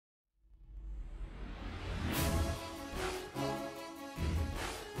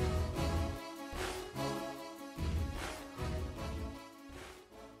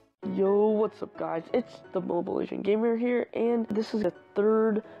What's up guys, it's the Mobile Legend Gamer here, and this is the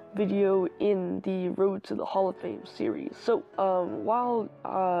third video in the Road to the Hall of Fame series. So, while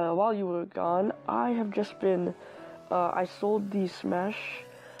you were gone, I have just been, I sold the Smash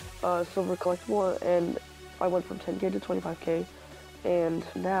silver collectible, and I went from 10k to 25k, and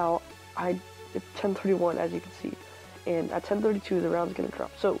now it's 10:31 as you can see, and at 10:32 the round's gonna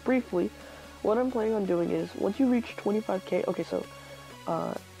drop. So, briefly, what I'm planning on doing is, once you reach 25k, okay, so,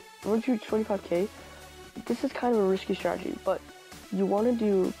 once you reach 25k, this is kind of a risky strategy, but you want to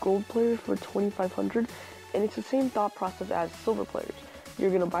do gold players for 2,500, and it's the same thought process as silver players.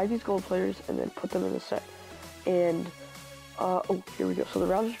 You're going to buy these gold players and then put them in the set. And, oh, here we go. So the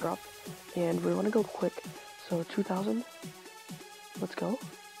round just dropped, and we want to go quick. So 2,000, let's go.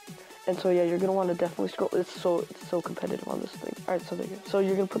 And so yeah, you're going to want to definitely scroll. It's so competitive on this thing. Alright, so there you go. So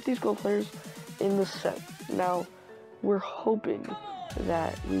you're going to put these gold players in the set. Now, we're hoping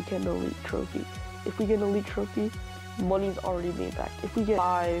that we get an elite trophy. If we get an elite trophy, money's already being backed. If we get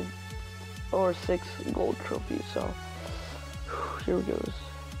 5 or 6 gold trophies, so here we goes.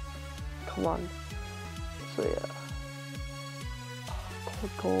 Come on. So yeah,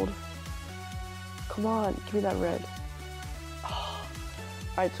 gold. Come on, give me that red.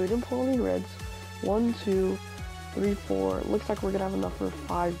 Alright, so we didn't pull any reds. 1, 2, 3, 4. Looks like we're gonna have enough for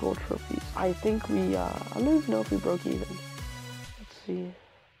 5 gold trophies. I think we I don't even know if we broke even. See.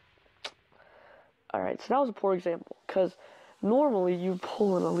 Alright, so that was a poor example, because normally you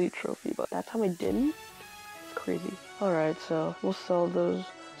pull an elite trophy, but that time I didn't. It's crazy. Alright, so we'll sell those.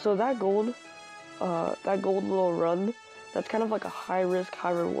 So that gold little run, that's kind of like a high risk,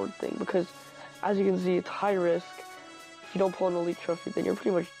 high reward thing, because as you can see, it's high risk. If you don't pull an elite trophy, then you're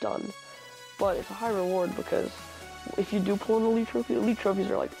pretty much done. But it's a high reward, because if you do pull an elite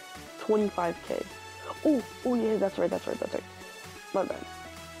trophies are like 25k. Oh yeah, that's right. My bad.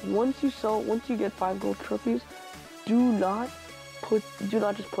 Once you get 5 gold trophies, do not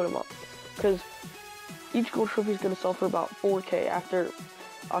just put them up, because each gold trophy is gonna sell for about 4k after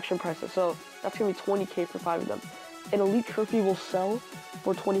auction prices. So that's gonna be 20k for 5 of them. An elite trophy will sell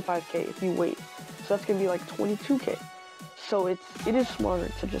for 25k if you wait. So that's gonna be like 22k. So it is smarter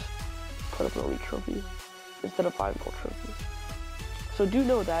to just put up an elite trophy instead of 5 gold trophies. So do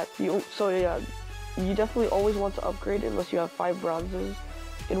know that. You definitely always want to upgrade unless you have 5 bronzes,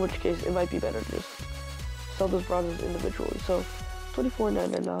 in which case it might be better to just sell those bronzes individually. So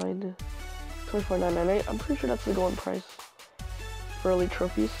 24.999, 24.998. I'm pretty sure that's the going price for elite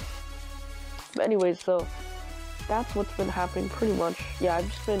trophies. But anyways, so that's what's been happening pretty much. Yeah, I've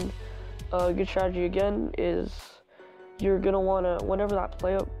just been a good strategy again is you're gonna wanna, whenever that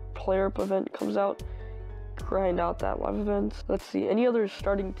player up event comes out, grind out that live event. Let's see, any other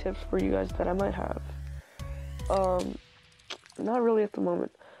starting tips for you guys that I might have? Not really at the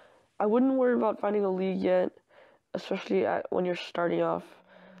moment. I wouldn't worry about finding a league yet, especially when you're starting off.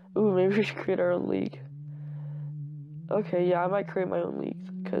 Ooh, maybe we should create our own league. Okay, yeah, I might create my own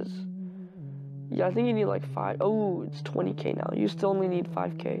league, because yeah, I think you need like 5. Oh, it's 20k now. You still only need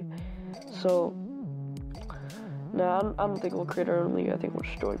 5k. So nah, I don't think we'll create our own league. I think we'll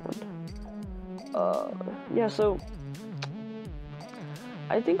just join one. Yeah, so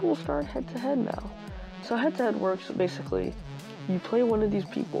I think we'll start head-to-head now. So head-to-head works basically, you play one of these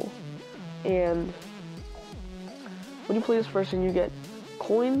people, and when you play this person, you get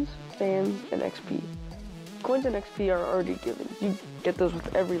coins, fans, and XP. Coins and XP are already given. You get those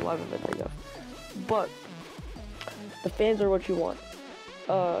with every live event they have. But the fans are what you want.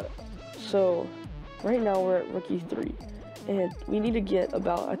 So right now we're at Rookie 3. And we need to get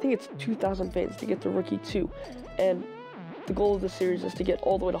about, I think it's 2,000 fans to get to Rookie 2. And the goal of the series is to get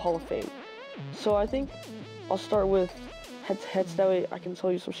all the way to Hall of Fame. So I think I'll start with head-to-head, so that way I can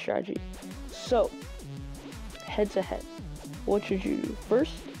tell you some strategy. So, head-to-head, what should you do?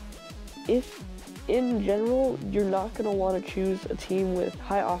 First, if in general, you're not going to want to choose a team with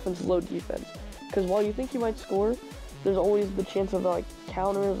high offense, low defense. Because while you think you might score, there's always the chance of like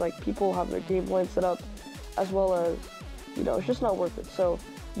counters, like people have their game plan set up, as well as, you know, it's just not worth it. So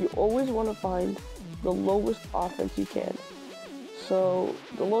you always want to find the lowest offense you can. So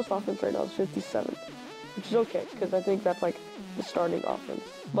the lowest offense right now is 57, which is okay, because I think that's like the starting offense.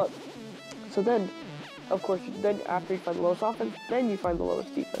 But so then, of course, then after you find the lowest offense, then you find the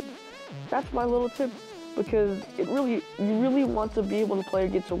lowest defense. That's my little tip, because you really want to be able to play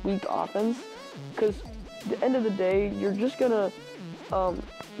against a weak offense, because at the end of the day, you're just gonna,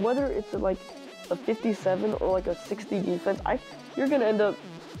 whether it's like a 57 or like a 60 defense, you're gonna end up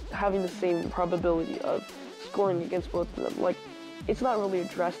having the same probability of scoring against both of them. Like, it's not really a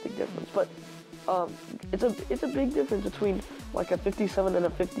drastic difference, but it's a big difference between like a 57 and a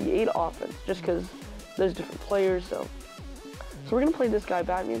 58 offense, just because there's different players. So we're gonna play this guy,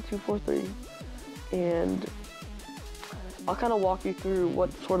 Batman 243, and I'll kind of walk you through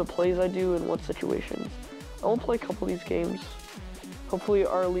what sort of plays I do in what situations. I won't play a couple of these games. Hopefully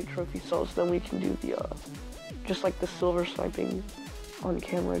our elite trophy sells, then we can do the just like the silver sniping on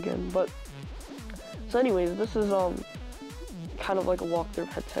camera again. But so anyways, this is kind of like a walkthrough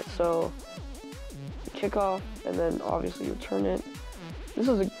headset. So kick off, and then obviously you return it. This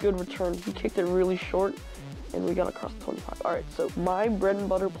is a good return. He kicked it really short, and we got across 25. All right, so my bread and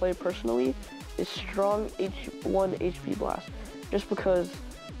butter play personally is strong H1 HP blast, just because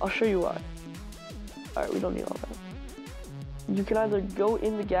I'll show you why. All right, we don't need all that. You can either go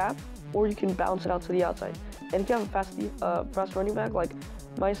in the gap, or you can bounce it out to the outside. And if you have a fast running back, like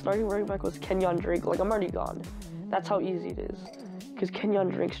my starting running back was Kenyon Drake, like I'm already gone. That's how easy it is, because Kenyon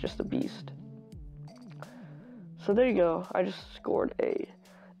Drake's just a beast. So there you go. I just scored a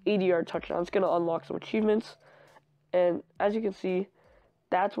 80-yard touchdown. It's going to unlock some achievements. And as you can see,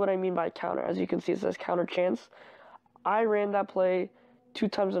 that's what I mean by counter. As you can see, it says counter chance. I ran that play 2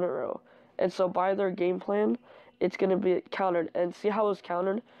 times in a row. And so by their game plan, it's going to be countered. And see how it was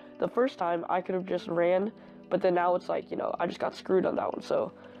countered? The first time, I could have just ran, but then now it's like, you know, I just got screwed on that one.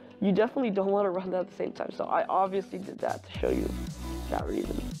 So you definitely don't want to run that at the same time. So I obviously did that to show you that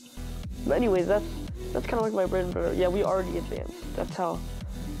reason. But anyways, that's kind of like my bread and butter. Yeah, we already advanced. That's how.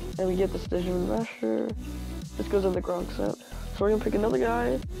 And we get this Digital Master. This goes in the Gronk set. So we're going to pick another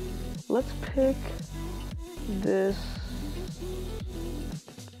guy. Let's pick this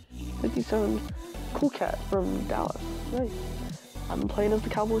 57 Cool Cat from Dallas. Nice. I've been playing as the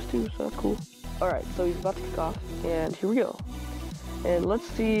Cowboys too, so that's cool. Alright, so he's about to kick off, and here we go. And let's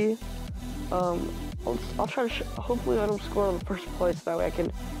see. I'll try to hopefully I don't score on the first play, so that way I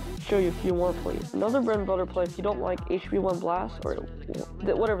can show you a few more plays. Another bread and butter play, if you don't like HP1 Blast, or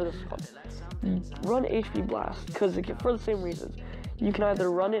whatever this is called, run HP Blast, because for the same reasons. You can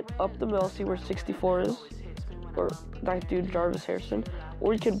either run it up the middle, see where 64 is, or that dude Jarvis Harrison,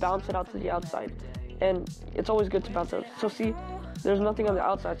 or you can bounce it out to the outside. And it's always good to bounce it out. So see, there's nothing on the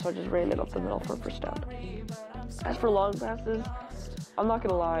outside, so I just ran it up the middle for a first down. As for long passes, I'm not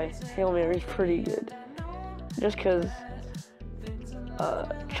gonna lie, Hail Mary is pretty good. Just because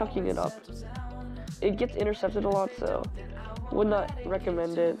chucking it up, it gets intercepted a lot, so would not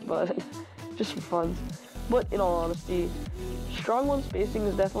recommend it, but just for fun. But in all honesty, strong one spacing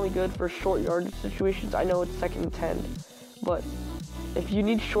is definitely good for short yardage situations. I know it's 2nd and 10, but if you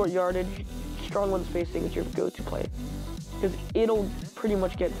need short yardage, strong one spacing is your go-to play, because it'll pretty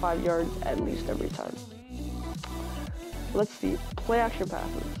much get 5 yards at least every time. Let's see, play action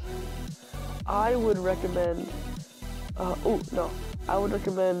passes. I would recommend, I would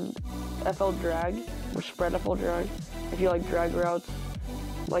recommend FL drag, or spread FL drag, if you like drag routes.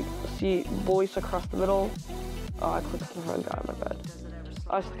 Like, see, voice across the middle. Oh, I clicked on the wrong guy, my bad.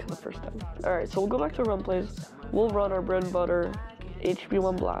 I was looking the first time. Alright, so we'll go back to run plays. We'll run our bread and butter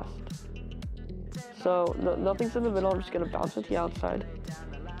HP1 Blast. So, nothing's in the middle, I'm just going to bounce at the outside.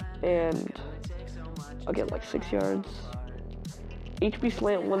 And I'll get like 6 yards. HB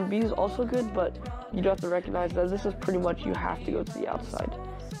slant 1B is also good, but you do have to recognize that this is pretty much you have to go to the outside.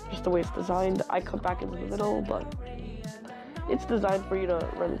 Just the way it's designed. I cut back into the middle, but it's designed for you to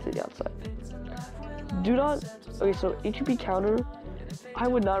run into the outside. Do not, okay, so HB counter, I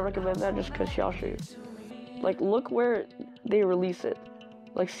would not recommend that just because I'll show you. Like, look where they release it.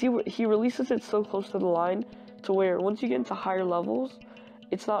 Like, see, he releases it so close to the line to where once you get into higher levels,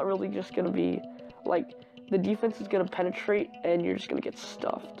 it's not really just going to be, like, the defense is going to penetrate and you're just going to get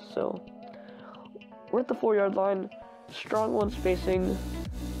stuffed. So, we're at the 4-yard line, strong one spacing,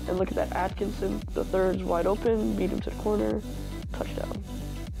 and look at that, Atkinson, the third's wide open, beat him to the corner, touchdown.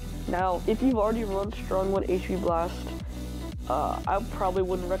 Now, if you've already run strong one HB Blast, I probably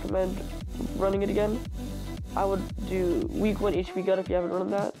wouldn't recommend running it again. I would do week 1 HB Gut if you haven't run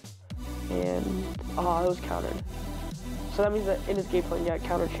that, and it was countered. So that means that in his game plan, yeah,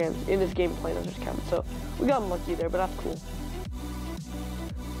 counter chance. In his game plan, it was just countered. So we got unlucky there, but that's cool.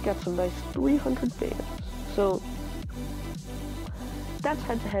 Got some nice 300 bands. So that's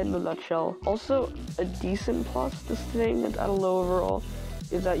head-to-head in a nutshell. Also, a decent plus this thing that's at a low overall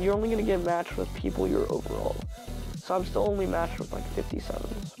is that you're only going to get matched with people your overall. So I'm still only matched with like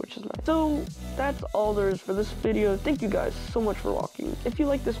 57s, which is nice. So that's all there is for this video. Thank you guys so much for watching. If you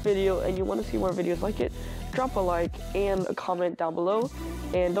like this video and you want to see more videos like it, drop a like and a comment down below.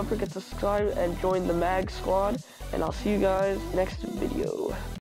 And don't forget to subscribe and join the MAG squad. And I'll see you guys next video.